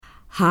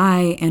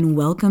Hi, and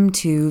welcome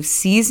to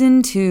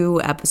Season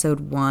 2, Episode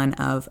 1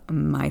 of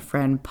My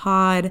Friend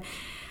Pod.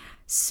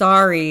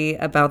 Sorry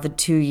about the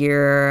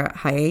 2-year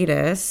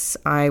hiatus.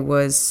 I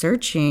was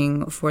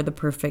searching for the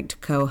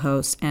perfect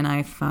co-host, and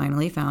I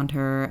finally found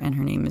her, and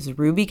her name is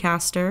Ruby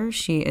Castor.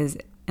 She is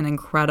an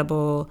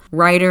incredible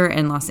writer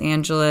in Los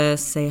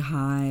Angeles. Say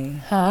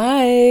hi.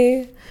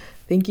 Hi.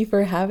 Thank you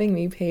for having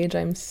me, Paige.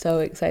 I'm so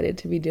excited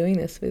to be doing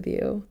this with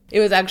you.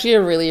 It was actually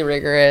a really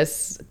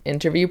rigorous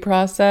interview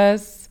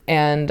process,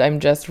 and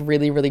I'm just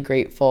really, really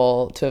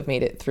grateful to have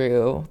made it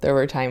through. There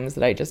were times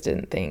that I just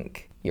didn't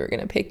think you were going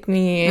to pick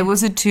me. It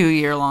was a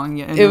 2-year-long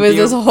interview. It was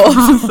this whole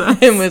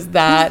time was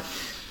that.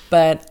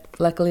 But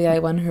luckily I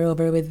won her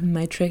over with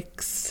my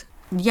tricks.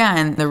 Yeah,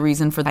 and the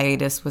reason for the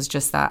hiatus was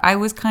just that I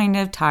was kind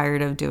of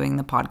tired of doing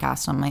the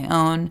podcast on my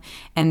own.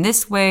 And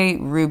this way,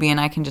 Ruby and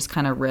I can just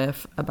kind of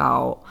riff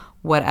about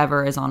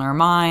whatever is on our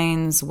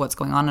minds, what's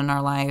going on in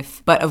our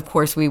life. But of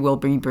course, we will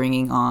be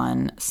bringing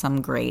on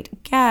some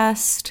great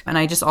guests. And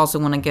I just also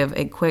want to give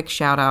a quick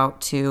shout out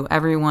to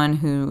everyone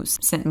who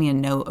sent me a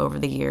note over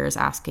the years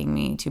asking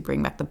me to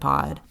bring back the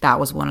pod. That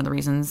was one of the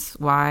reasons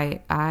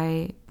why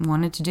I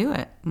wanted to do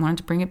it, wanted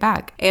to bring it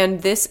back.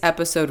 And this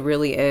episode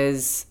really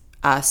is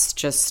us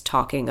just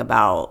talking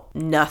about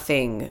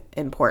nothing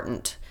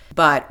important.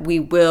 But we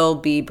will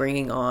be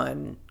bringing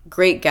on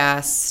great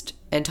guests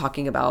and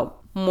talking about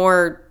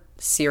more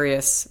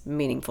serious,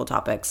 meaningful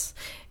topics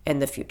in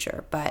the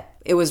future. But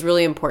it was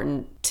really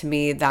important to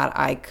me that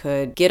I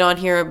could get on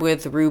here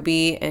with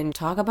Ruby and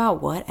talk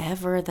about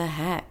whatever the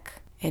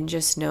heck. And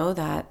just know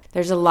that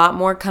there's a lot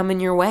more coming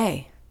your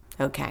way.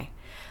 Okay.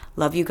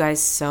 Love you guys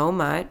so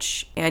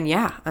much. And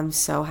yeah, I'm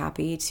so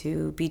happy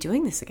to be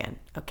doing this again.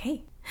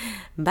 Okay.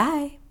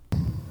 Bye.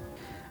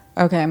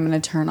 Okay, I'm going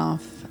to turn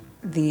off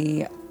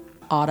the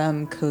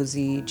autumn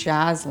cozy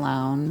jazz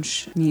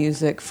lounge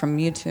music from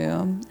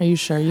YouTube. Are you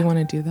sure you want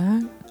to do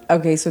that?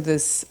 Okay, so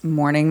this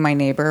morning my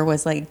neighbor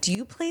was like, "Do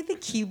you play the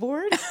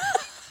keyboard?"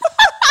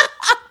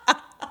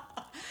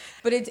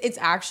 But it's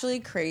actually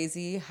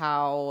crazy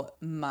how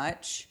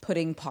much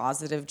putting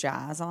positive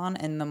jazz on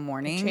in the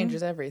morning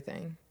Changes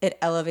everything. It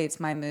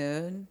elevates my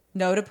mood.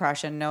 No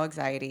depression, no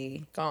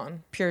anxiety.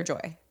 Gone. Pure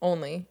joy.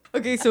 Only.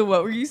 Okay, so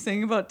what were you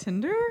saying about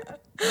Tinder?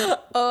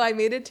 Oh, I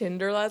made a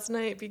Tinder last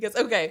night because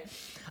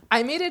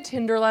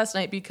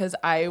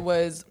I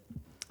was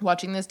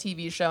watching this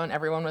TV show and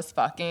everyone was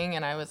fucking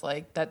and I was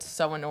like, that's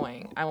so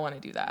annoying. I want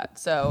to do that.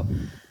 So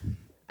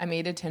I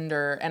made a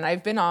Tinder and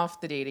I've been off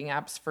the dating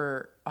apps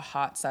for a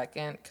hot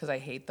second because I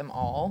hate them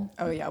all.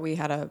 Oh yeah, we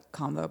had a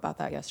convo about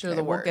that yesterday.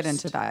 They're the worst. We'll get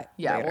into that.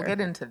 Yeah, later. we'll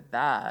get into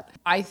that.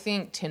 I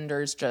think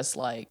Tinder's just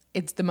like,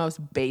 it's the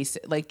most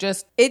basic, like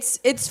just.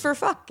 It's for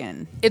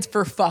fucking. It's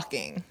for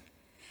fucking.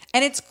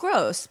 And it's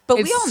gross, but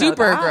we all know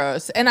super that.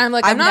 gross. And I'm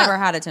like, I've never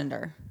had a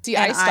Tinder. See,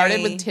 I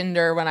started with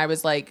Tinder when I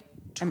was like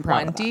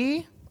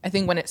 20. I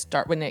think when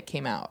it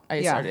came out,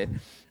 I started.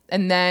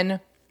 And then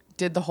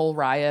did the whole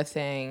Raya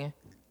thing.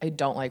 I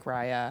don't like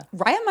Raya.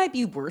 Raya might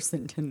be worse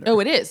than Tinder. Oh,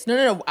 it is.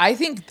 No. I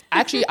think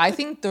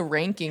the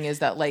ranking is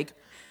that like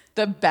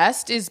the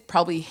best is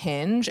probably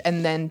Hinge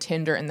and then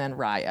Tinder and then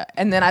Raya.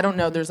 And then I don't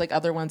know, there's like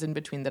other ones in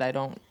between that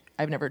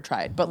I've never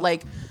tried. But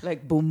like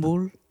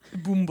Bumble.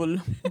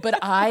 But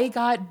I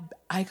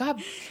got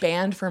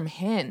banned from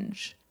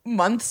Hinge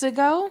months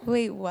ago.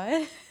 Wait,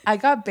 what? I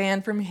got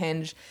banned from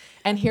Hinge,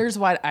 and here's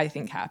what I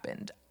think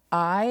happened.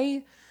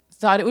 I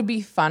thought it would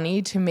be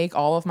funny to make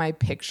all of my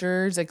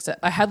pictures, except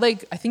I had I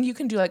think you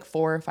can do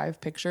 4 or 5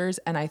 pictures,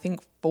 and I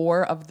think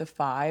 4 of the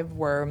 5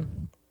 were,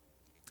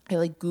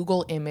 I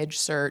Google image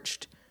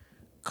searched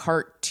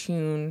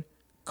cartoon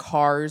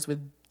cars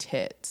with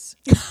tits.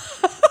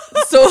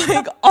 So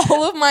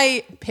all of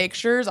my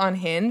pictures on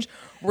Hinge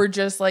were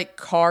just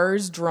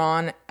cars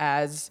drawn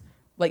as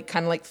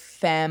kind of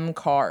femme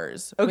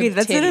cars. Okay,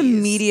 that's titties. an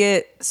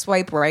immediate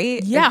swipe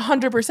right. Yeah,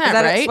 100%,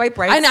 right? Swipe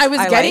right. And I was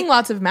getting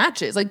lots of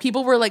matches.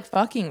 People were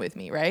fucking with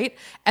me, right?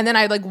 And then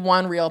I had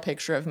one real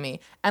picture of me.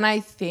 And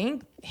I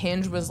think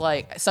Hinge was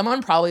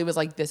someone probably was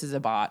this is a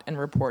bot and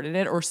reported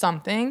it or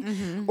something.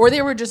 Mm-hmm. Or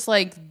they were just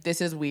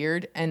this is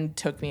weird and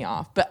took me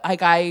off. But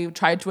I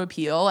tried to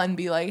appeal and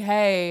be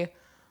hey,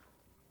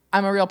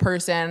 I'm a real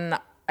person.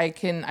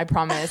 I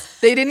promise.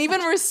 They didn't even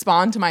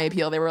respond to my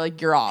appeal. They were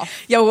you're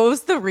off. Yeah, what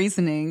was the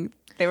reasoning?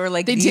 They were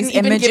these these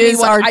didn't images even give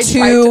me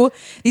are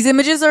these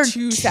images are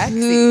too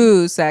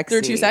sexy.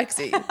 They're too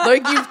sexy.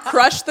 You've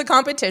crushed the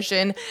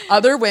competition.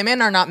 Other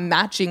women are not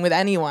matching with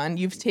anyone.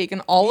 You've taken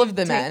all of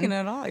the men. Taken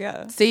it all,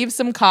 yeah. Save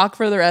some cock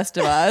for the rest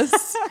of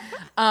us.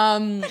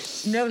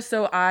 No,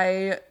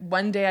 so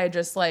one day I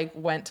just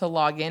went to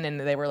log in and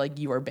they were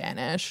you are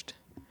banished.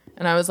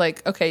 And I was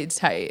okay,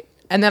 tight.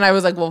 And then I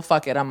was well,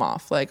 fuck it, I'm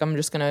off. I'm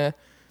just gonna.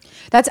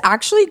 That's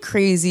actually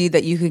crazy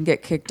that you can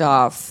get kicked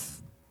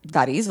off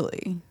that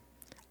easily.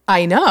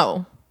 I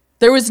know.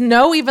 There was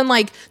no even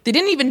they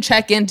didn't even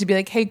check in to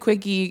be hey,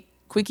 quickie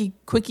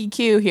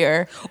Q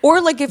here. Or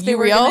if they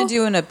were going to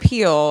do an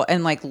appeal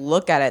and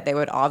look at it, they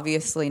would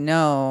obviously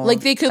know.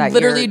 They could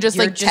literally just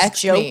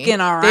text joking me.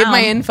 around. They have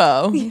my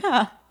info.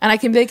 Yeah. And I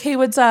can be like, hey,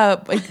 what's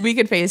up? Like, we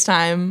could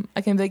FaceTime.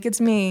 I can be like,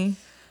 it's me.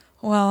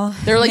 Well,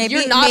 They're like,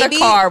 you're not a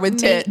car with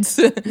tits.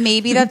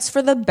 Maybe that's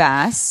for the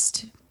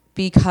best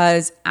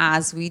because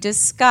as we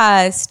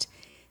discussed,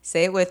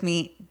 say it with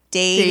me,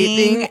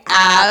 dating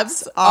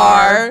apps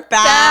are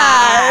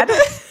bad.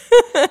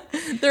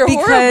 They're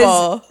because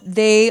horrible.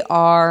 They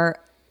are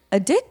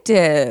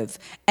addictive.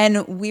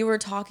 And we were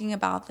talking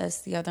about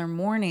this the other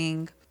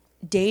morning.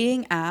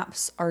 Dating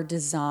apps are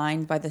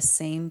designed by the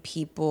same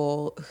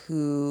people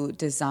who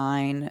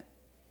design,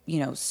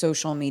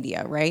 social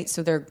media, right?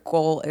 So their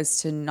goal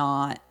is to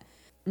not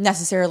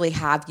necessarily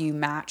have you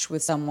match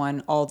with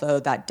someone, although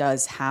that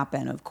does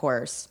happen, of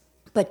course,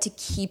 but to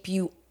keep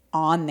you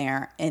on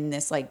there in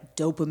this like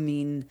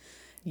dopamine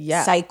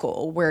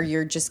cycle where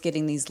you're just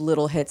getting these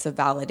little hits of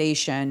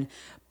validation,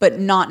 but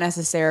not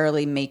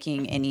necessarily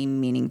making any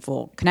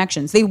meaningful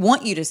connections. They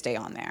want you to stay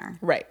on there.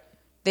 Right.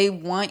 They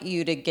want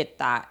you to get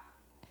that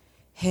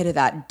hit of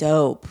that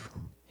dope.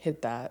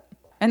 Hit that.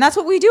 And that's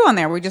what we do on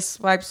there. We just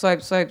swipe.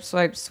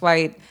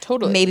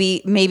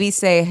 Totally. Maybe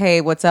say,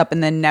 hey, what's up?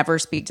 And then never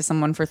speak to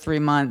someone for 3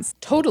 months.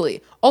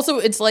 Totally. Also,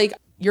 it's like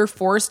you're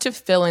forced to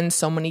fill in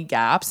so many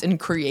gaps and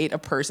create a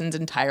person's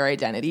entire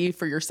identity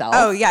for yourself.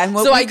 Oh, yeah. And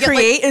what so we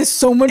create is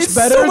so much it's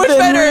better so much than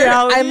better.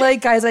 reality. I'm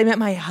like, guys, I met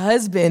my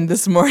husband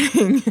this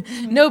morning.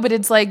 No, but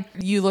it's like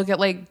you look at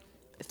like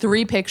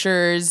 3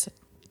 pictures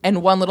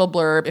and one little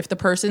blurb. If the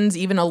person's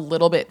even a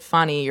little bit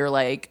funny, you're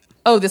like,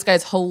 oh, this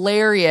guy's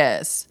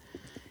hilarious.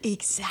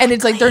 Exactly. And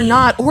it's like they're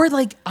not. Or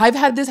like I've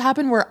had this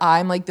happen where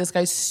I'm like, this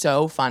guy's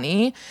so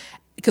funny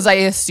because I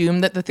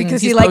assume that the things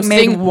because he's he like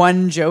posting, made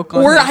one joke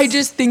on or this. I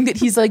just think that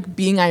he's like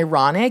being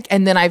ironic,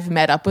 and then I've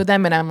met up with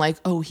them and I'm like,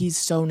 oh, he's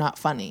so not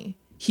funny.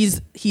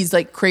 He's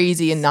like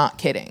crazy and not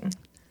kidding.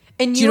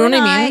 And do you know what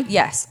I mean?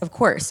 Yes, of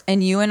course.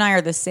 And you and I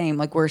are the same.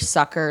 Like we're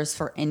suckers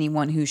for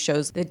anyone who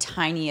shows the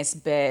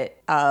tiniest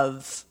bit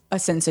of a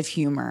sense of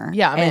humor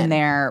in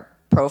their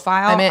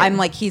profile. I'm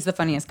like, he's the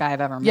funniest guy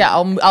I've ever met. Yeah,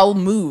 I'll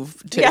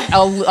move to. Yeah.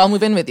 I'll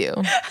move in with you.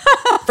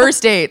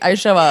 First date, I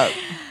show up.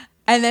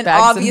 And then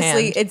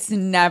obviously it's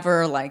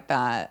never like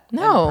that in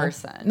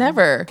person.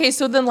 Never. Okay,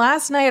 so then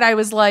last night I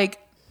was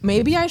like,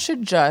 maybe I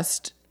should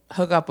just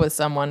hook up with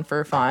someone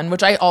for fun,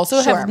 which I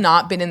also have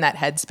not been in that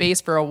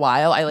headspace for a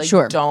while. I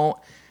don't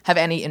have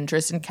any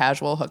interest in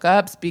casual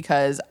hookups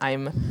because I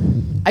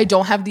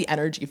don't have the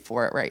energy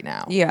for it right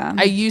now. Yeah.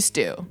 I used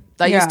to.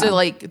 That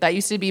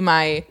used to be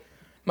my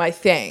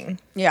thing.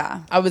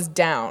 Yeah. I was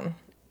down.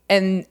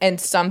 And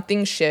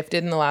something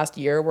shifted in the last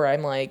year where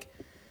I'm like,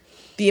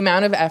 the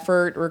amount of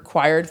effort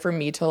required for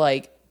me to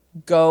like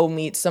go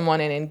meet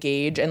someone and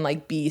engage and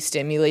like be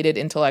stimulated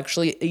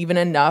intellectually even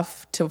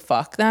enough to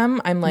fuck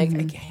them, I'm like,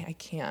 I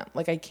can't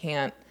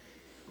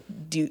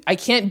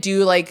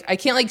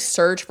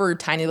search for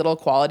tiny little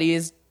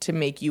qualities to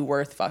make you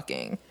worth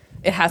fucking.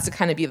 It has to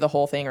kind of be the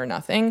whole thing or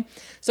nothing.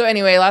 So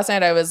anyway, last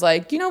night I was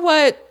like, you know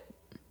what?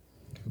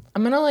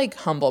 I'm going to like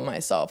humble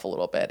myself a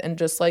little bit and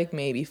just like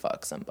maybe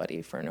fuck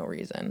somebody for no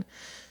reason.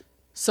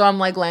 So I'm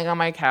like laying on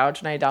my couch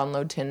and I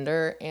download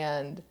Tinder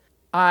and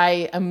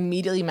I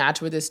immediately match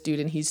with this dude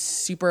and he's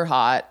super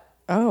hot.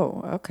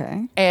 Oh,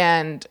 okay.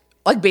 And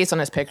like based on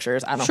his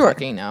pictures, I don't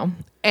fucking know.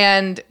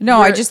 And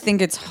no, I just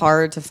think it's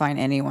hard to find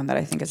anyone that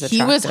I think is attractive.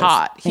 He was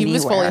hot. He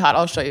was fully hot.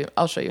 I'll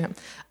show you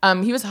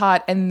him. He was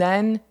hot. And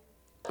then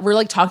we're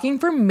like talking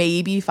for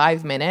maybe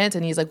 5 minutes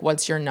and he's like,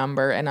 what's your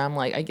number? And I'm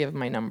like, I give him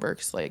my number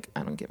because like,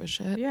 I don't give a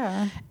shit.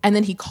 Yeah. And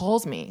then he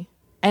calls me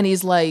and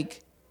he's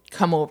like,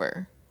 come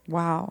over.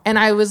 Wow. And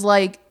I was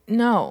like,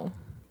 no,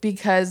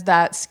 because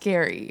that's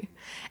scary.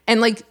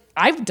 And like,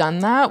 I've done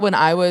that when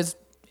I was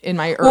in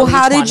my early 20s. Well,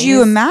 how did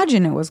you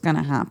imagine it was going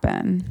to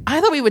happen? I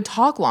thought we would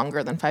talk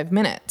longer than 5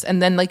 minutes.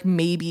 And then like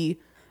maybe.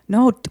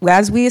 No,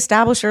 as we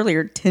established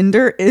earlier,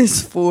 Tinder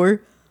is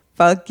for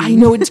fucking. I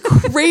know, it's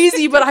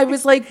crazy, but I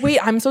was like, wait,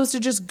 I'm supposed to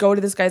just go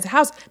to this guy's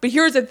house. But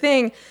here's the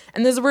thing,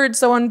 and this word is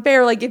so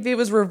unfair. Like if it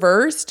was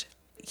reversed,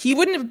 he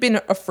wouldn't have been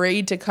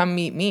afraid to come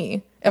meet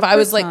me. If I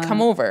was like,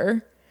 come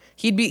over.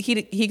 He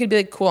could be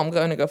like, cool, I'm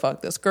going to go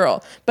fuck this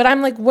girl. But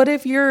I'm like, what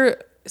if you're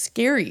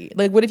scary?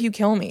 Like, what if you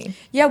kill me?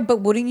 Yeah, but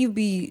wouldn't you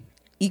be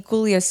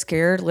equally as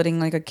scared letting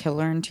like a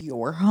killer into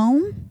your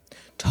home?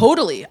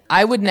 Totally.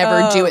 I would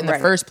never do it in the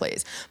first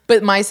place.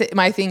 But my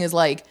thing is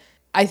like,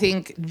 I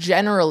think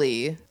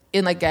generally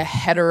in like a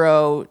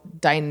hetero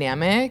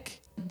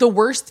dynamic, the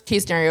worst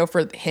case scenario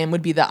for him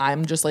would be that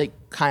I'm just like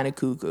kind of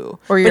cuckoo.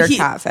 Or you're a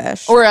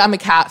catfish. Or I'm a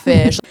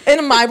catfish.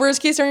 And my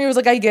worst case scenario was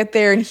like I get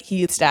there and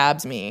he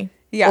stabs me.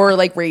 Yeah. Or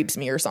like rapes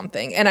me or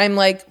something. And I'm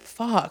like,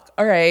 fuck,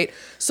 all right.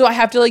 So I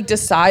have to like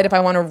decide if I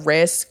want to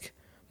risk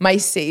my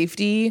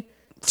safety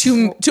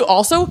to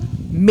also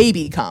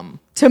maybe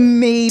come. To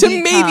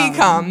maybe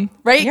come,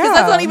 right? Because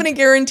that's not even a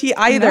guarantee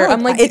either. No,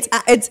 I'm like,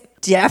 it's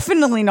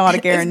definitely not a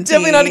guarantee. It's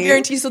definitely not a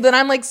guarantee. So then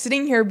I'm like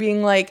sitting here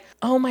being like,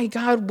 oh my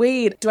God,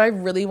 wait, do I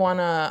really want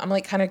to? I'm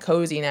like kind of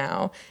cozy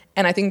now.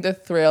 And I think the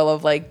thrill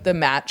of like the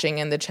matching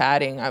and the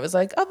chatting, I was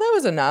like, oh, that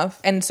was enough.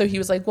 And so he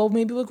was like, well,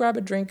 maybe we'll grab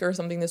a drink or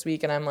something this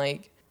week. And I'm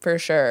like, for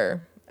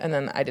sure. And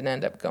then I didn't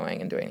end up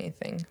going and doing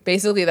anything.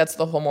 Basically, that's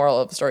the whole moral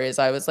of the story is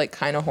I was like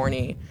kind of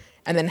horny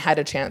and then had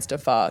a chance to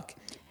fuck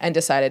and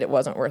decided it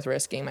wasn't worth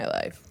risking my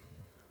life.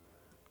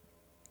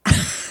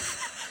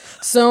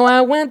 So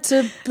I went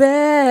to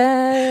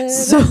bed.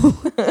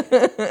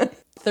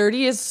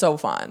 30 is so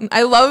fun.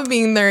 I love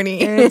being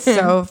 30. It's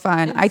so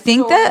fun. I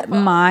think that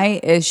my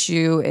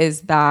issue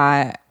is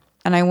that,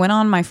 and I went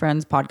on my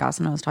friend's podcast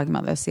and I was talking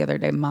about this the other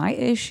day. My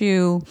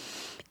issue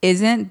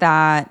isn't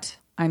that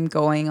I'm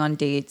going on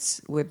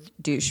dates with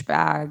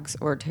douchebags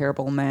or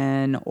terrible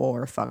men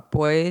or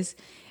fuckboys.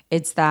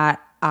 It's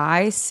that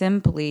I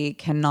simply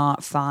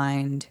cannot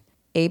find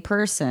a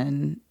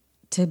person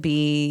to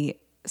be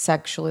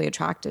sexually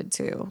attracted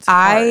to.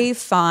 I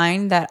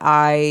find that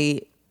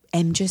I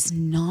am just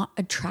not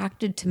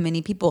attracted to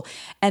many people.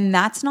 And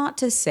that's not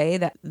to say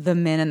that the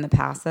men in the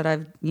past that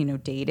I've,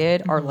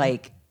 dated are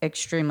like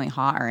extremely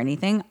hot or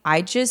anything.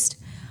 I just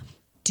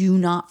do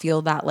not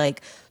feel that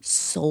like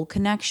soul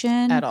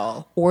connection at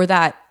all.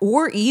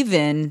 Or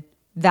even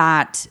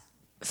that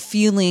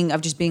feeling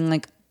of just being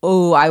like,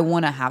 oh, I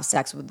want to have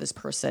sex with this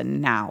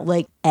person now,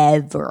 like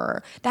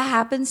ever. That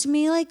happens to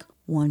me like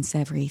once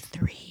every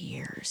 3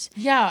 years.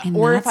 Yeah. And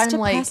or if that's I'm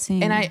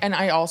depressing. like, and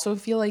I also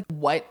feel like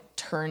what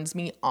turns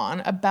me on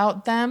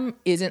about them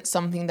isn't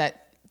something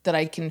that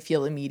I can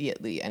feel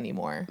immediately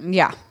anymore.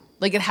 Yeah.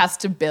 Like it has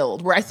to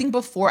build. Where I think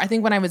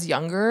when I was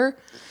younger,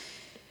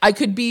 I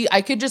could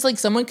just like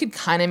someone could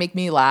kind of make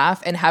me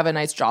laugh and have a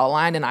nice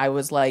jawline, and I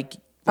was like,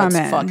 let's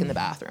fuck in the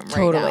bathroom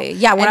right now.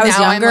 Yeah, when I was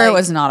younger, it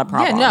was not a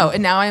problem. Yeah, no.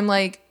 And now I'm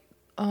like,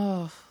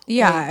 oh.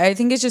 Yeah, I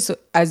think it's just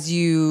as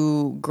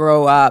you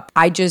grow up,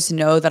 I just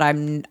know that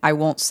I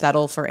won't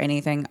settle for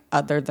anything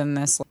other than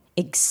this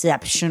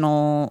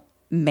exceptional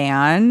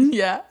man.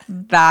 Yeah.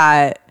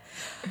 That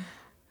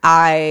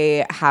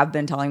I have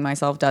been telling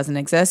myself doesn't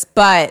exist,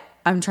 but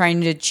I'm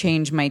trying to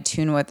change my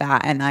tune with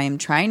that, and I am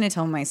trying to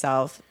tell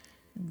myself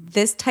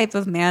this type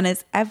of man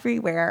is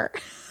everywhere.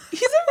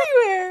 He's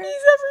everywhere.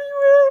 He's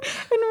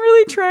everywhere. And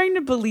really trying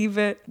to believe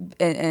it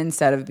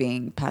instead of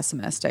being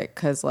pessimistic,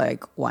 because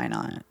like, why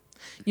not?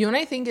 You know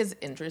what I think is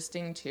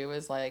interesting too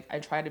is like I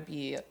try to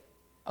be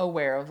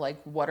aware of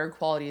like what are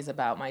qualities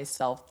about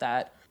myself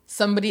that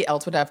somebody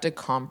else would have to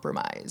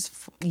compromise.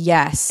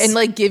 Yes. And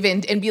like give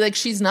in and be like,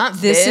 she's not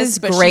this is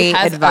but great she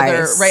has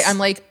advice. right. I'm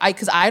like,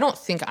 because I don't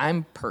think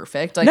I'm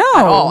perfect. Like No.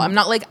 at all. I'm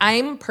not like,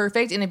 I'm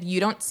perfect. And if you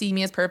don't see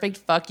me as perfect,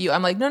 fuck you.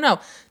 I'm like, no.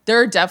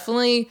 There are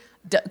definitely,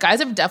 guys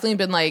have definitely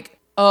been like,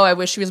 oh, I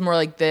wish she was more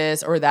like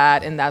this or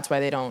that, and that's why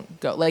they don't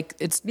go. Like,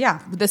 it's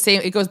the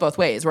same. It goes both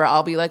ways, where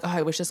I'll be like, oh,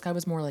 I wish this guy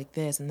was more like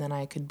this, and then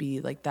I could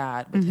be like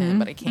that with him,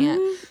 but I can't.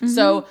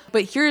 So,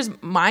 but here's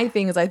my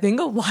thing is I think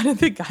a lot of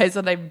the guys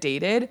that I've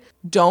dated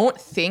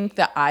don't think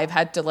that I've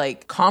had to,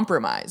 like,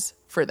 compromise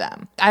for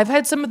them. I've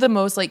had some of the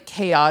most, like,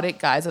 chaotic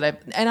guys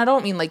that and I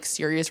don't mean, like,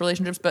 serious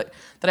relationships, but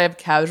that I've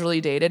casually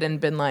dated and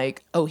been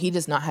like, oh, he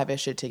does not have his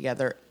shit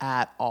together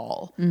at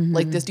all.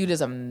 Like, this dude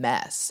is a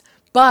mess.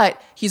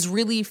 But he's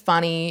really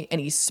funny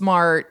and he's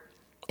smart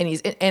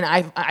and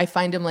I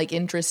find him like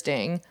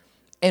interesting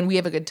and we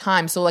have a good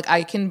time. So like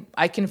I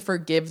can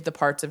forgive the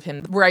parts of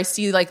him where I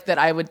see like that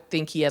I would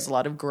think he has a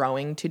lot of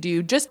growing to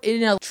do just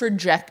in a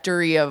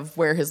trajectory of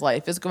where his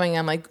life is going.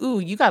 I'm like,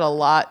 ooh, you got a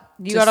lot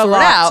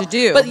to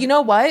do. But you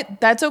know what?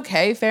 That's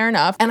okay. Fair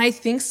enough. And I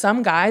think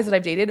some guys that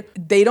I've dated,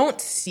 they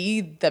don't see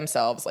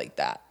themselves like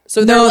that.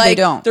 So they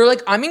don't. They're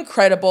like, I'm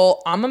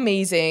incredible. I'm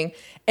amazing.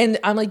 And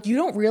I'm like, you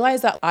don't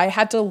realize that I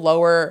had to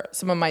lower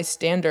some of my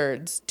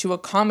standards to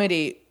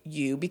accommodate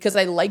you because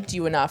I liked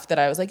you enough that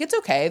I was like, it's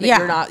okay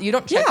that you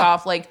don't check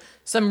off like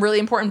some really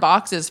important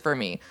boxes for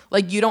me.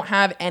 Like you don't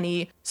have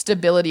any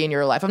stability in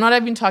your life. I'm not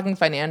even talking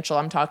financial.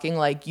 I'm talking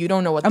like you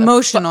don't know what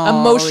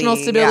emotional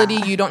stability.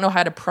 Yeah. You don't know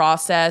how to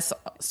process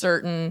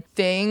certain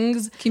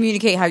things.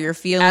 Communicate how you're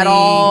feeling at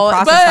all.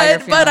 Process how you're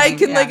feeling. But I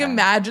can like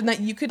imagine that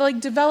you could like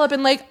develop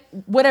and like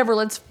whatever.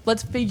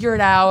 Let's figure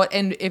it out.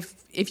 And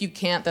if you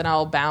can't, then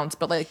I'll bounce.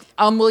 But like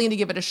I'm willing to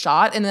give it a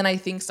shot. And then I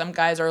think some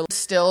guys are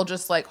still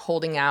just like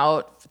holding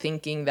out,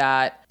 thinking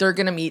that they're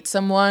gonna meet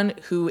someone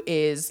who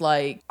is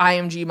like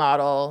IMG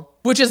model,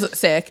 which is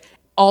sick.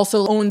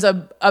 Also owns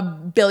a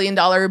 $1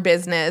 billion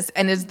business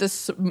and is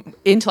this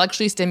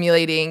intellectually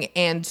stimulating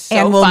and so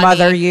and will funny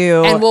mother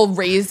you and will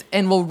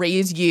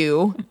raise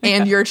you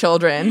and your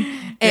children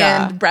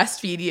and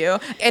breastfeed you.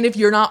 And if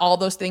you're not all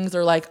those things,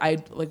 they're like,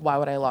 why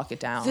would I lock it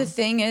down? The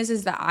thing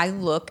is that I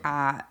look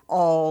at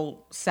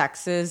all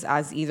sexes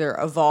as either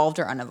evolved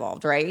or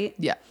unevolved, right?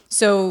 Yeah.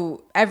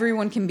 So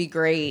everyone can be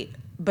great,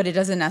 but it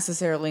doesn't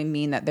necessarily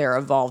mean that they're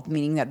evolved,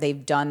 meaning that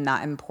they've done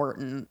that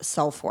important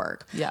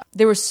self-work. Yeah.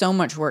 There was so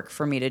much work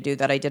for me to do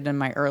that I did in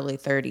my early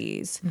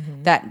 30s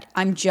that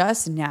I'm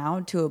just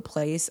now to a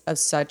place of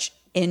such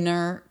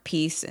inner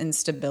peace and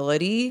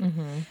stability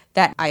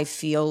that I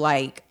feel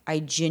like I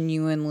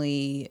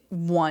genuinely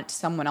want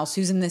someone else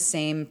who's in the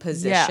same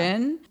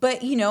position. Yeah.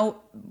 But,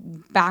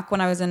 back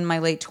when I was in my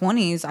late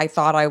 20s, I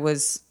thought I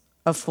was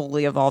a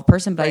fully evolved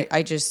person, but Right.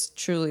 I just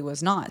truly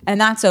was not. And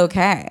that's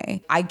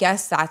okay. I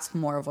guess that's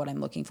more of what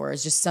I'm looking for,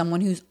 is just someone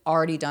who's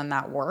already done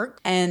that work.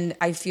 And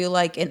I feel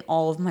like in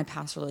all of my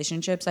past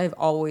relationships, I've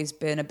always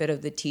been a bit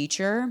of the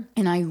teacher.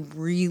 And I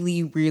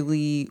really,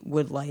 really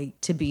would like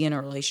to be in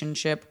a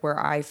relationship where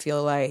I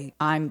feel like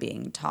I'm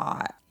being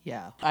taught.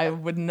 Yeah. I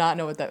would not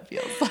know what that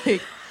feels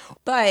like.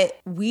 But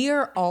we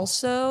are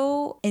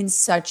also in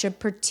such a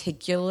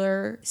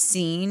particular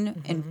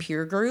scene and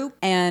peer group.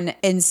 And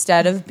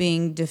instead of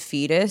being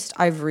defeatist,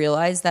 I've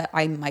realized that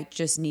I might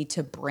just need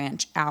to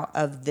branch out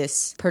of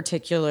this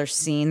particular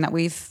scene that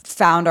we've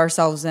found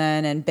ourselves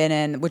in and been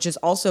in, which is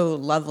also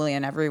lovely.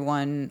 And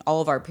everyone,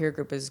 all of our peer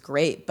group is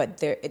great.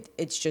 But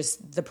it's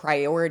just the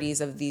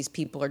priorities of these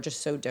people are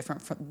just so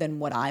different than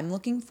what I'm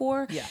looking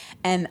for. Yeah.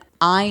 And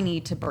I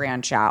need to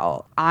branch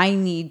out. I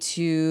need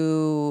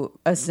to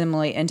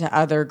assimilate into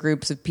other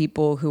groups of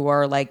people who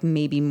are like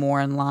maybe more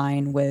in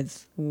line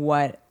with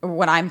what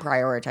I'm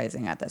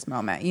prioritizing at this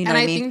moment. You know And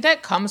what I I mean? think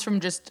that comes from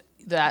just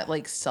that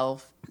like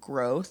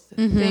self-growth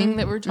thing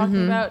that we're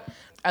talking about.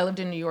 I lived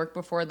in New York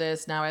before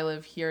this. Now I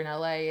live here in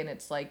LA, and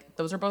it's like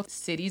those are both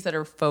cities that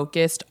are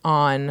focused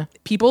on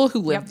people who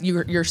live.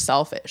 You're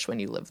selfish when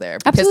you live there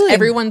because Absolutely.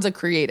 everyone's a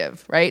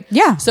creative, right?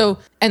 Yeah. So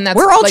and that's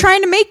We're all like,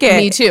 trying to make it.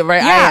 Me too,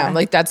 right? Yeah. I am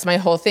like that's my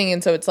whole thing,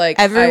 and so it's like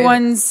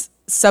Everyone's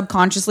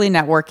subconsciously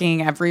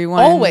networking.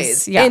 Everyone's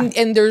always, yeah.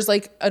 and there's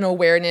like an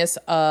awareness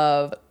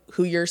of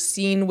who you're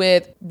seen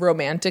with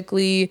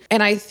romantically.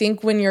 And I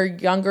think when you're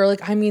younger,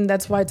 like, I mean,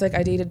 that's why it's like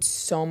I dated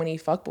so many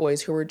fuckboys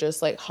who were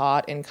just like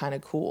hot and kind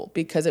of cool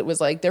because it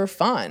was like they're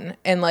fun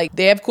and like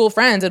they have cool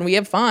friends and we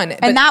have fun.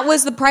 and that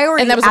was the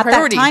priority. And that was at a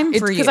priority. that time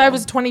for you. Because I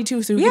was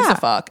 22, so who gives Yeah. a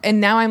fuck? And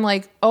now I'm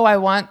like, oh, I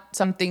want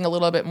something a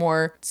little bit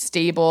more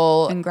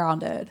stable. and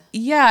grounded.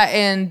 Yeah,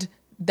 and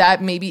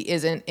that maybe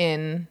isn't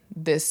in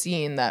this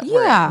scene that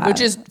we're Yeah. in,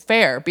 which is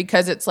fair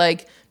because it's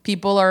like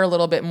people are a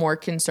little bit more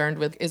concerned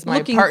with is my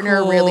Looking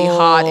partner really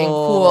hot and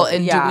cool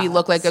and Yeah. do we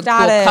look like a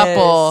Status. cool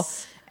couple?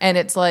 And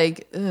it's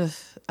like, ugh,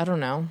 I don't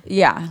know.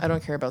 Yeah. I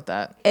don't care about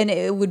that. And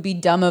it would be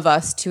dumb of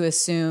us to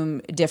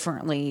assume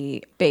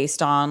differently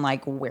based on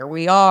like where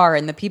we are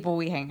and the people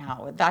we hang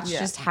out with. That's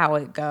just how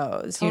it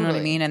goes. You know what I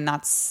Totally. mean? And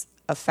that's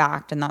a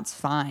fact and that's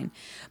fine.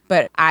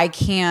 But I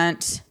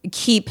can't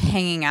keep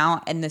hanging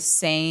out in the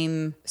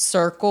same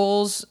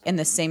circles in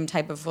the same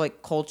type of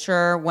like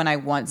culture when I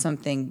want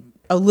something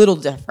a little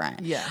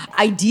different. Yeah.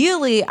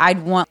 Ideally,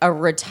 I'd want a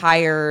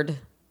retired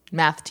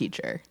Math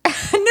teacher.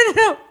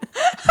 no.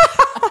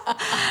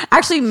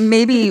 Actually,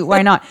 maybe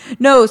why not?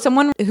 No,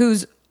 someone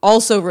who's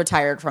also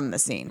retired from the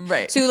scene.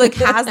 Right. So like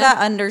has that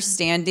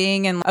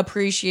understanding and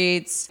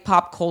appreciates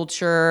pop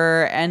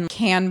culture and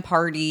can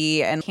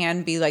party and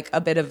can be like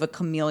a bit of a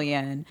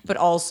chameleon, but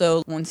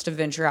also wants to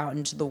venture out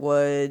into the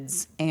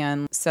woods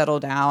and settle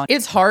down.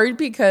 It's hard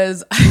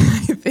because I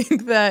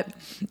think that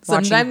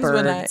Watching sometimes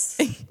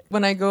birds.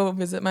 when I go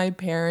visit my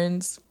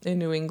parents in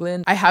New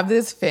England, I have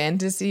this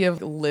fantasy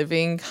of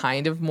living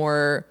kind of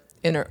more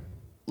in a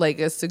like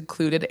a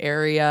secluded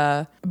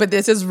area. But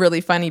this is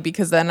really funny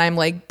because then I'm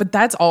like, but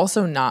that's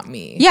also not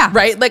me. Yeah.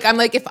 Right? Like I'm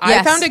like, if I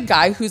Yes. found a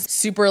guy who's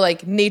super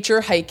like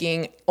nature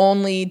hiking,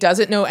 only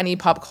doesn't know any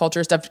pop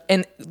culture stuff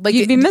and like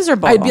You'd be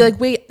miserable. I'd be like,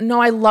 wait, no,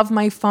 I love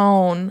my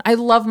phone. I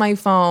love my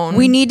phone.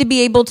 We need to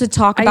be able to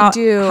talk about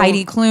do.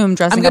 Heidi Klum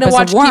dressing I'm up gonna as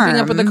watch a worm. Keeping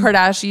Up with the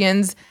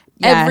Kardashians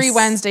Yes. every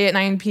Wednesday at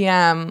 9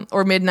 p.m.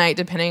 or midnight,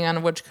 depending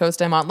on which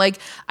coast I'm on. Like,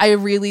 I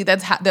really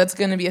that's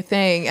going to be a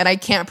thing, and I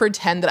can't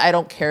pretend that I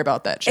don't care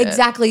about that shit.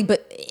 Exactly,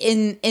 but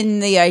in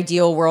the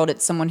ideal world,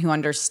 it's someone who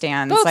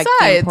understands Both like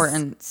sides. the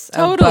importance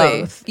Totally.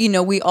 of both. You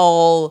know, we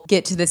all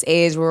get to this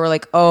age where we're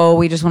like, oh,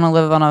 we just want to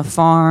live on a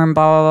farm,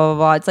 blah blah blah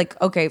blah. It's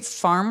like, okay,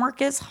 farm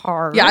work is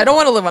hard. Yeah, I don't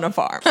want to live on a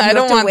farm. You I have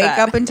don't to want wake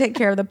that. up and take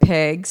care of the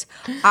pigs.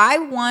 I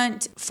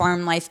want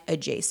farm life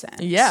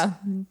adjacent. Yeah,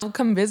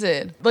 come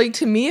visit. Like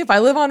to me, if I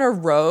live on a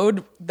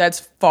road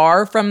that's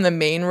far from the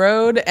main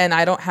road and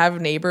I don't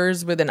have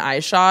neighbors with an eye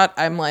shot,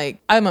 I'm like,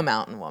 I'm a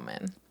mountain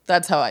woman.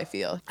 That's how I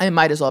feel. I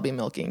might as well be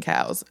milking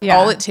cows. Yeah.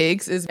 All it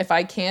takes is if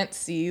I can't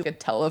see a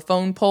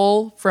telephone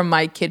pole from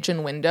my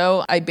kitchen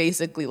window, I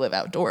basically live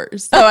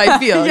outdoors. So I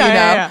feel, you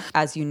know.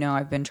 As you know,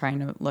 I've been trying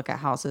to look at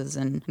houses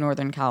in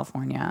Northern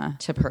California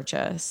to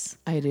purchase.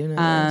 I do know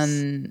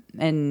this.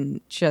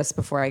 And just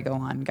before I go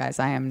on, guys,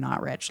 I am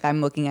not rich.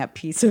 I'm looking at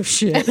piece of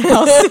shit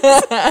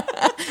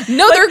houses.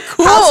 No, they're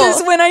cool.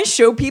 Houses, when I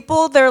show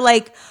people, they're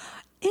like,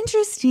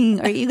 interesting.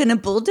 Are you going to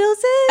bulldoze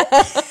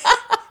it?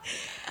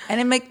 And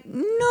I'm like,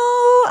 no,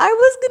 I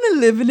was going to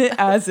live in it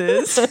as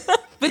is.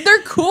 But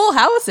they're cool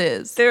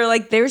houses. They're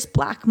like, there's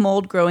black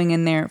mold growing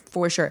in there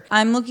for sure.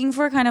 I'm looking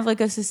for kind of like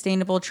a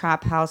sustainable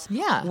trap house.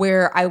 Yeah.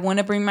 Where I want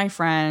to bring my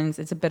friends.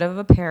 It's a bit of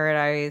a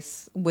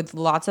paradise with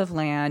lots of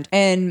land.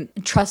 And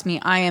trust me,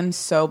 I am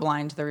so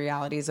blind to the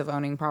realities of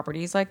owning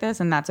properties like this.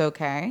 And that's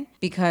okay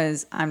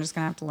because I'm just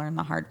going to have to learn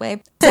the hard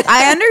way. Like,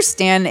 I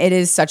understand it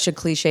is such a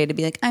cliche to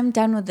be like, I'm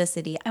done with the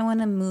city. I want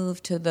to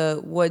move to the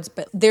woods.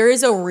 But there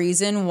is a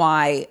reason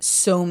why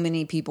so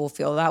many people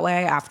feel that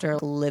way after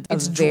living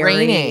It's a very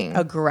draining.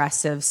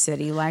 aggressive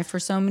city life for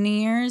so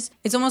many years.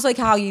 It's almost like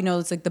how,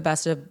 it's like the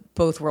best of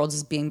both worlds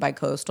is being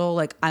bi-coastal.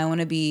 Like, I want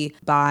to be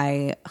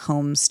by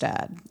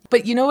Homestead.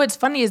 But what's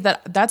funny is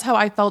that that's how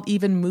I felt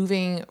even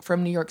moving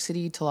from New York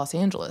City to Los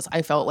Angeles.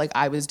 I felt like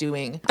I was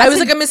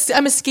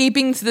I'm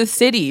escaping to the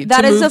city.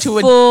 That to is move a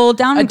to full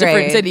downgrade. A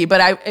different city. But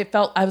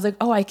I was like,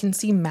 oh, I can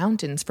see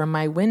mountains from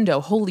my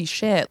window. Holy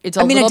shit! It's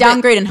a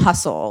downgrade in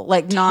hustle,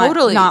 like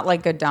not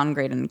like a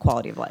downgrade in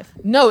quality of life.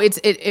 No,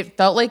 it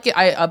felt like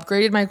I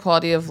upgraded my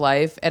quality of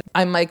life, and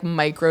I'm like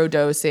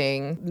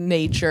microdosing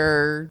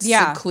nature,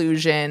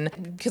 seclusion,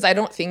 because I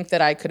don't think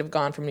that I could have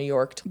gone from New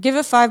York to give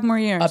it 5 more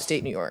years.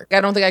 Upstate New York.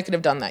 I don't think I could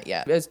have done that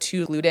yet. I was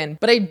too glued in.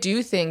 But I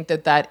do think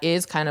that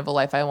is kind of a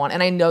life I want,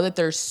 and I know that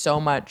there's so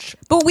much.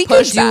 But we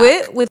could do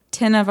it with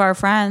 10 of our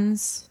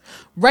friends.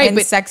 Right, and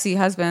sexy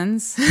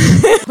husbands.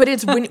 But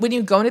it's when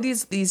you go into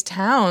these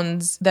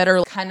towns that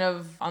are kind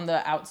of on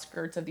the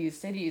outskirts of these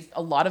cities,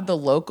 a lot of the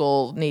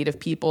local native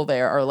people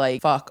there are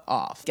like, fuck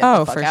off. Get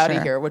the fuck out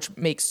of here, which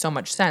makes so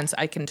much sense.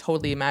 I can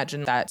totally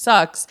imagine that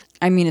sucks.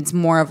 I mean, it's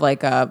more of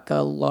like a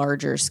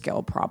larger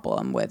scale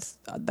problem with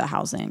the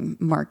housing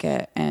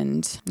market.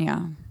 And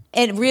yeah.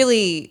 It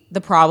really,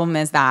 the problem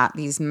is that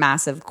these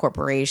massive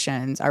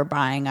corporations are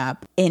buying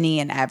up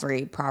any and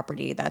every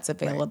property that's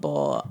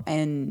available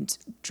and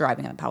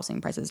driving up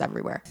housing prices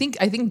everywhere.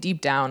 I think deep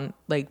down,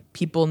 like,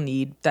 people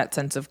need that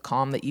sense of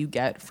calm that you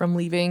get from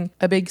leaving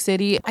a big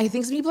city. I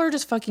think some people are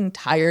just fucking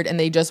tired and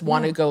they just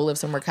want to go live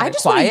somewhere kind of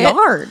quiet. I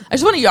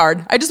just want a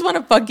yard. I just want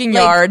a fucking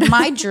yard.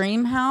 My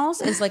dream house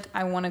is like,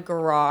 I want a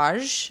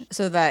garage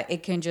so that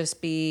it can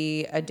just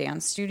be a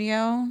dance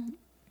studio.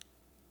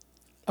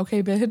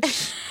 Okay,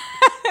 bitch.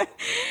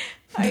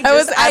 That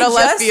was out of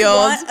left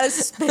field. I've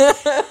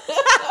been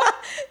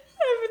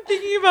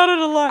thinking about it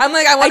a lot. I'm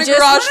like, I want a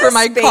garage for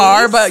my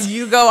car, but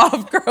you go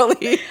off, girly.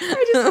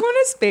 I just want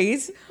a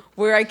space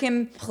where I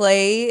can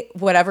play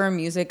whatever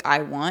music I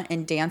want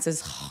and dance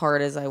as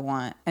hard as I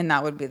want. And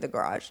that would be the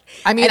garage.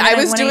 I mean, I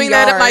was doing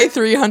that at my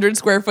 300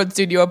 square foot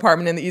studio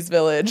apartment in the East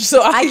Village.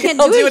 So I can't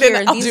do it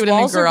here. I'll do it in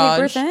the garage. Are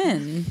paper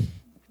thin.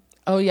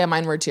 Oh yeah,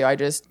 mine were too.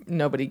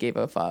 Nobody gave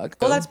a fuck.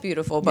 Well, that's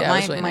beautiful. But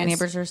my nice.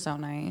 Neighbors are so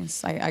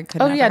nice. I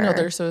could. Yeah, no,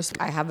 they're so sweet.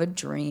 I have a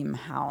dream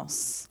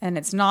house, and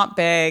it's not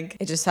big.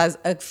 It just has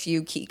a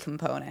few key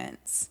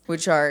components,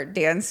 which are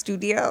dance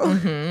studio,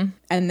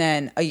 and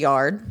then a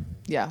yard.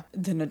 Yeah,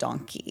 then a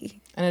donkey.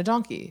 And a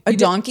donkey. A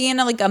donkey and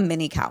like a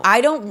mini cow.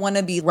 I don't want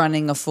to be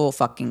running a full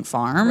fucking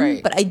farm,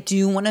 but I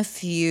do want a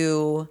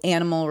few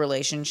animal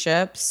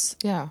relationships.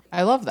 Yeah,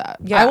 I love that.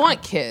 Yeah. I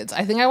want kids.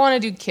 I think I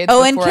want to do kids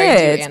before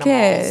I do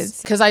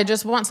animals. Because I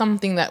just want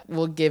something that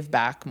will give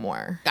back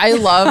more. I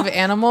love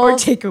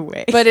animals. Or take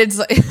away. But it's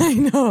like, I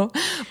know.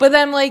 But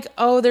then like,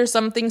 there's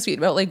something sweet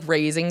about like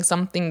raising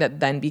something that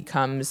then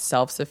becomes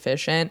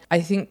self-sufficient.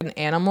 I think an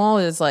animal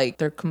is like,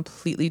 they're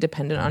completely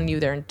dependent on you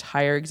their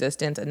entire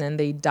existence, and then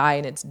they die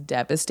and it's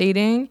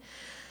devastating.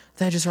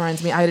 That just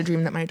reminds me, I had a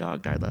dream that my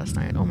dog died last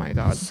night. Oh my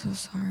god. I'm so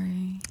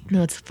sorry.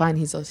 No, it's fine.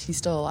 He's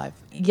still alive.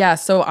 Yeah,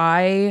 so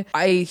I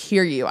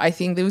hear you. I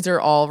think those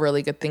are all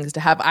really good things to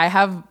have. I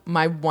have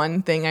my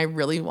one thing I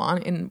really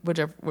want in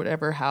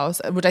whatever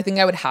house, which I think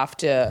I would have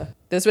to.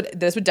 This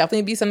would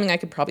definitely be something I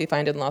could probably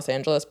find in Los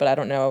Angeles, but I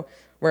don't know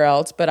where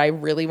else. But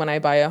when I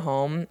buy a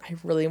home, I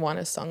really want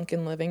a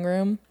sunken living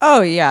room.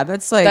 Oh yeah,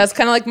 that's kind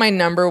of like my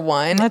number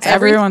one. That's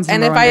everyone's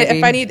number one.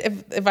 And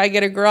if I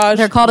get a garage,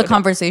 they're called a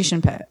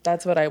conversation pit.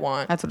 That's what I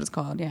want. That's what it's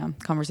called. Yeah,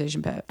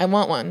 conversation pit. I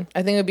want one.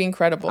 I think it would be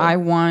incredible. I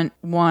want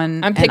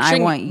one. I'm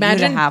picturing.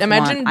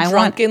 Imagine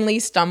drunkenly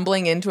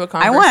stumbling into a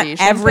conversation. I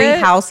want every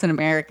house in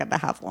America to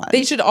have one.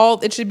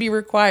 It should be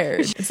required.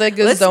 It's like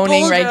a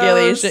zoning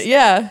regulation.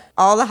 Yeah,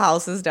 all the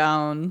houses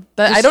down.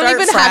 I don't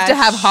even have to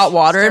have hot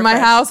water in my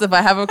house. If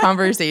I have a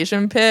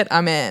conversation pit,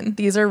 I'm in.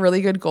 These are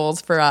really good goals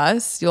for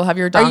us. You'll have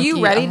your donkey. Are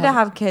you ready to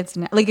have kids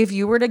now? Like, if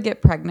you were to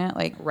get pregnant,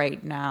 like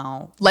right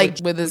now, like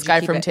with this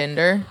guy from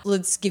Tinder?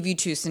 Let's give you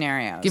 2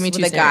 scenarios. Give me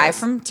 2 with scenarios. A guy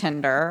from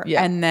Tinder,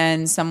 and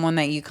then someone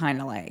that you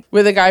kind of like.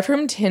 With a guy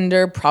from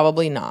Tinder,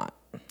 probably not.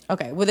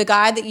 Okay, with a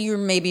guy that you're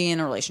maybe in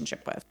a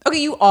relationship with. Okay,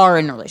 you are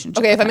in a relationship.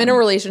 Okay, if I'm in a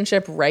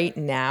relationship right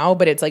now,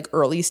 but it's like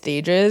early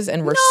stages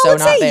and we're so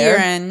not there.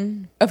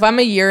 If I'm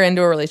a year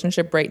into a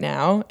relationship right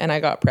now and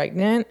I got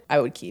pregnant, I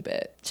would keep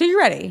it. So you're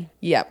ready?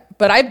 Yep.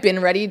 But I've been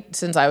ready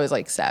since I was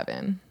like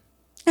 7.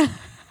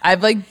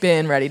 I've like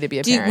been ready to be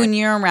a parent. When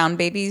you're around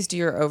babies, do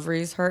your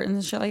ovaries hurt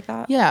and shit like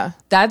that? Yeah.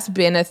 That's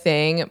been a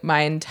thing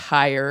my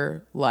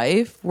entire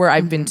life where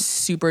I've been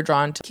super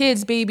drawn to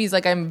kids, babies.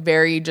 Like, I'm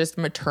very just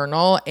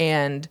maternal.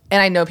 And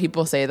I know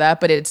people say that,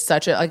 but it's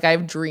such a, like, I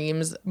have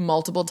dreams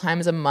multiple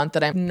times a month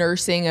that I'm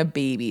nursing a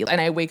baby. And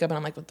I wake up and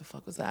I'm like, what the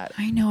fuck was that?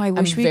 I know. I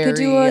wish we could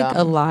do like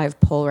a live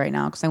poll right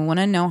now, because I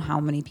want to know how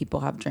many people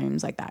have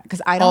dreams like that.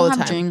 Because I don't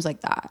have dreams like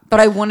that. But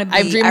I want to be. I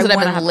have dreams that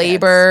I'm in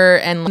labor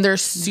and they're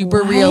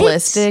super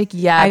realistic. realistic.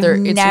 Yeah, I've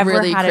it's never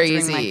really had crazy.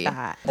 a dream like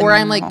that. Or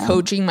I'm like No.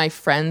 coaching my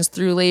friends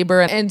through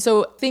labor. And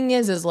so thing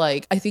is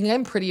like, I think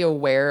I'm pretty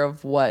aware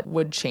of what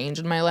would change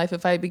in my life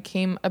if I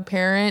became a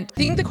parent. I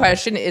think the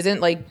question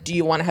isn't like, do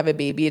you want to have a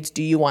baby? It's,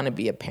 do you want to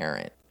be a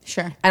parent?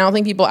 Sure. I don't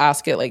think people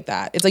ask it like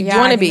that. It's like, do Yeah, you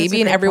want I a think that's a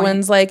baby? And great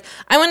everyone's like,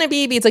 I want a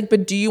baby. It's like,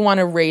 but do you want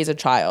to raise a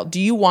child? Do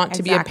you want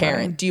to be a Exactly.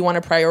 parent? Do you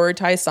want to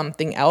prioritize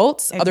something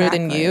else other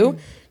than Exactly. you?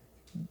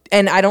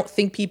 And I don't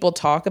think people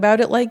talk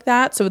about it like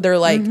that. So they're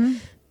like,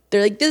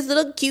 this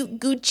little cute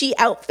Gucci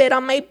outfit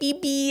on my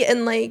BB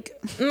and like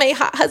my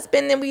hot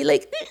husband and we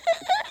like,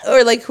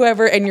 or like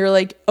whoever. And you're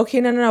like,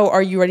 okay, no.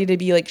 Are you ready to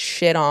be like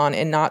shit on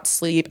and not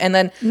sleep? And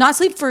then, Not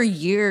sleep for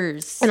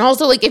years. and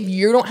also like if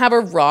you don't have a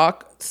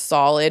rock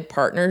solid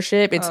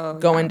partnership, it's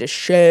going to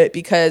shit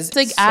because it's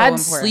like So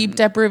adds important. sleep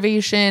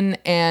deprivation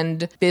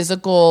and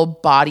physical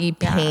body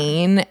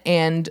pain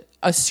and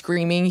a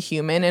screaming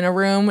human in a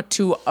room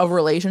to a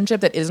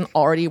relationship that isn't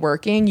already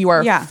working. You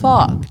are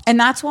fucked. And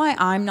that's why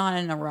I'm not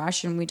in a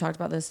rush. And we talked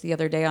about this the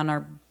other day on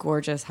our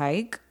gorgeous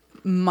hike.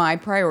 My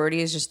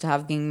priority is just to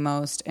have the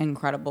most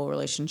incredible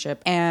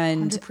relationship.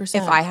 And 100%.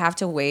 if I have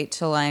to wait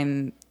till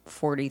I'm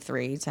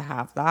 43 to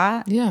have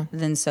that, Yeah.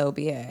 then so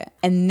be it.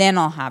 And then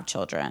I'll have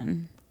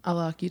children. I'll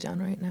lock you down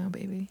right now,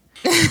 baby.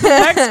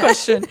 Next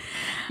question.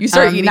 You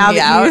start eating now me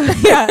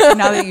that out.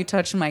 now that you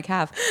touched my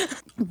calf.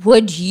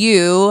 Would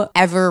you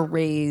ever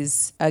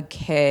raise a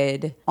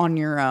kid on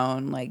your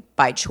own, like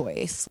by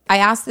choice? I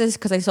asked this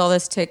because I saw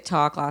this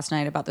TikTok last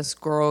night about this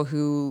girl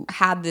who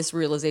had this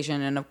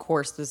realization. And of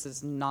course, this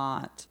is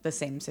not the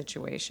same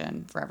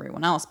situation for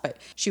everyone else, but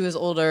she was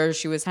older.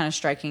 She was kind of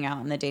striking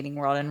out in the dating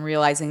world and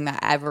realizing that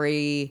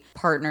every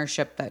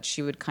partnership that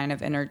she would kind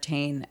of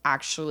entertain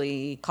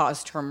actually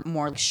caused her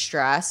more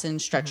stress and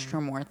stretched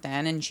her more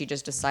thin. And she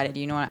just decided,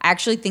 you know what? I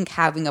actually think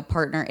having a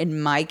partner,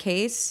 in my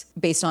case,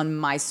 based on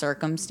my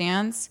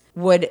circumstance,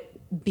 would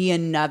be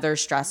another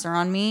stressor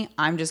on me.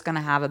 I'm just going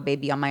to have a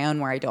baby on my own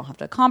where I don't have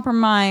to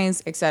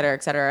compromise, et cetera,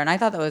 et cetera. And I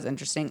thought that was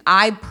interesting.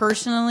 I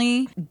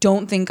personally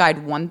don't think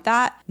I'd want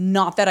that.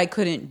 Not that I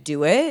couldn't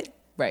do it.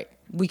 Right.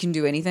 We can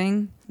do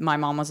anything. My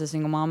mom was a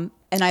single mom.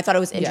 And I thought it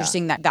was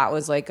interesting that that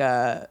was like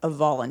a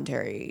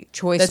voluntary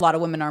choice. A lot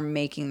of women are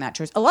making that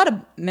choice. A lot of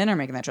men are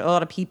making that choice. A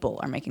lot of people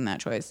are making that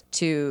choice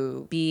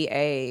to be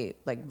a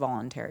like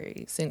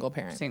voluntary Single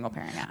parent.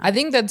 Yeah. I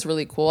think that's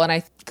really cool.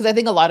 And because I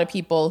think a lot of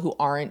people who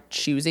aren't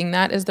choosing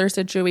that as their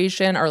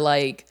situation are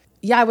like,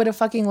 yeah, I would have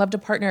fucking loved a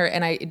partner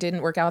and it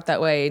didn't work out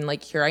that way. And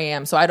like, here I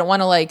am. So I don't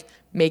want to like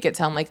make it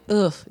sound like,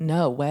 ugh,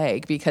 no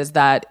way, because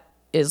that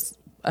is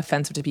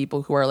offensive to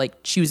people who are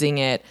like choosing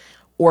it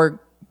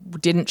or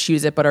didn't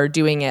choose it but are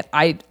doing it.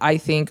 I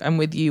think I'm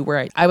with you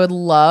where I would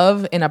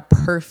love, in a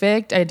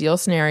perfect ideal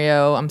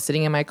scenario, I'm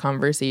sitting in my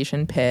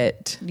conversation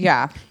pit.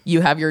 Yeah.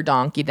 You have your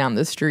donkey down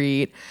the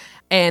street,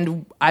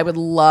 and I would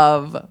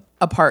love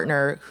a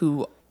partner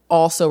who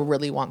also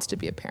really wants to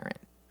be a parent.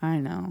 I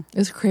know.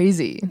 It's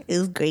crazy.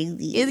 It's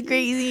crazy. It's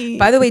crazy.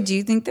 By the way, do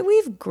you think that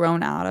we've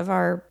grown out of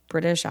our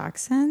British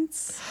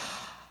accents?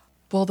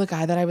 Well, the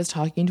guy that I was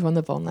talking to on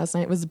the phone last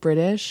night was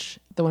British,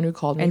 the one who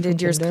called me. And from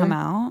did yours Tinder. come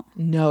out?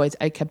 No,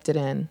 I kept it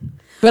in.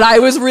 But I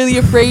was really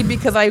afraid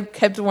because I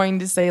kept wanting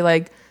to say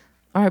like,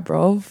 all right,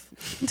 bro,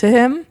 to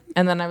him.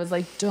 And then I was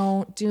like,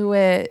 don't do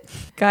it.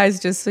 Guys,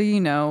 just so you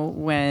know,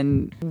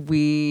 when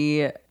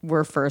we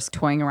were first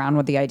toying around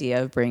with the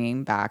idea of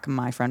bringing back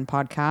My Friend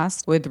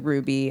podcast with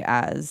Ruby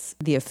as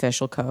the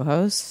official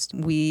co-host,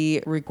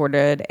 we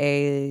recorded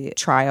a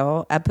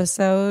trial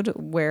episode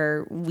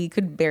where we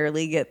could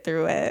barely get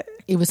through it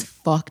It was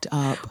fucked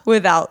up.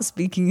 without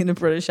speaking in a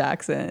British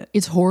accent.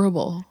 It's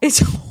horrible. It's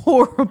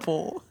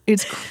horrible.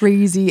 It's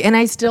crazy. And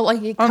I still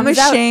like it I'm comes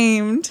out.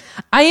 ashamed.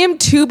 I am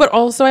too, but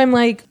also I'm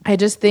like, I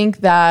just think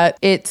that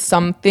it's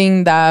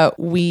something that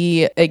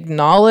we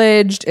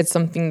acknowledged. It's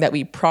something that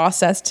we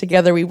processed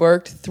together. We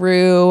worked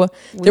through.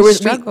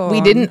 struggled.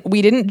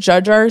 We didn't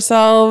judge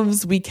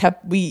ourselves. We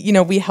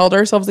held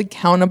ourselves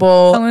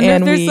accountable. I wonder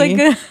and if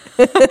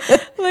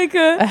there's like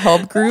a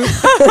help group.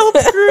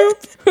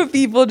 Of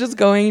people just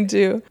going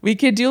to. We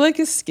could do like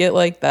a skit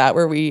like that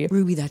where we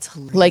Ruby, that's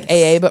hilarious. like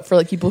AA, but for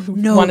like people who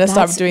want to stop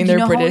that's- doing you their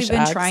know how British we've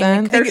been trying to-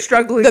 accent. they're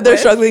struggling That they're with?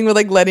 struggling with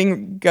like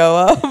letting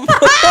go of.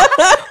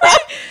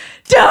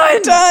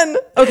 Done.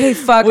 Okay,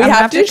 fuck. We I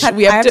have to cut.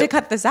 we I have have to- to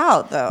cut this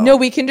out though. No,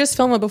 we can just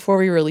film it before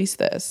we release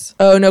this.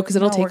 Oh no, because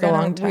it'll take a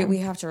long time. We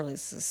have to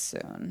release this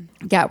soon.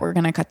 Yeah, we're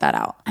gonna cut that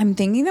out. I'm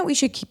thinking that we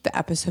should keep the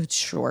episode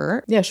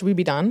short. Yeah, should we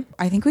be done?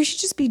 I think we should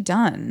just be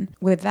done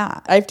with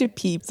that. I have to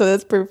peep, so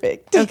that's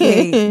perfect.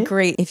 Okay,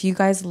 great. If you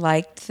guys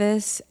liked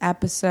this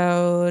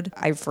episode,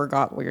 I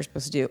forgot what you're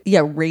supposed to do.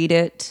 Yeah, rate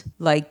it,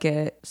 like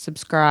it,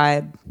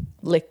 subscribe.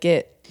 Lick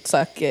it,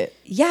 suck it.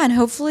 Yeah, and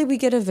hopefully we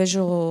get a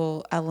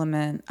visual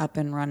element up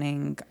and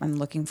running. I'm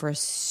looking for a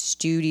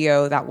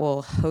studio that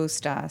will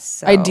host us.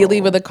 So Ideally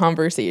with a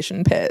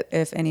conversation pit.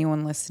 if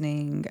anyone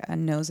listening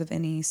knows of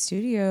any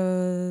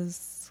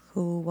studios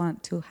who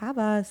want to have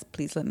us,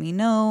 please let me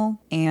know.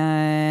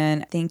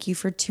 And thank you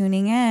for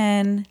tuning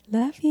in.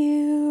 Love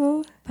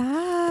you.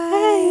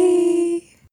 Bye.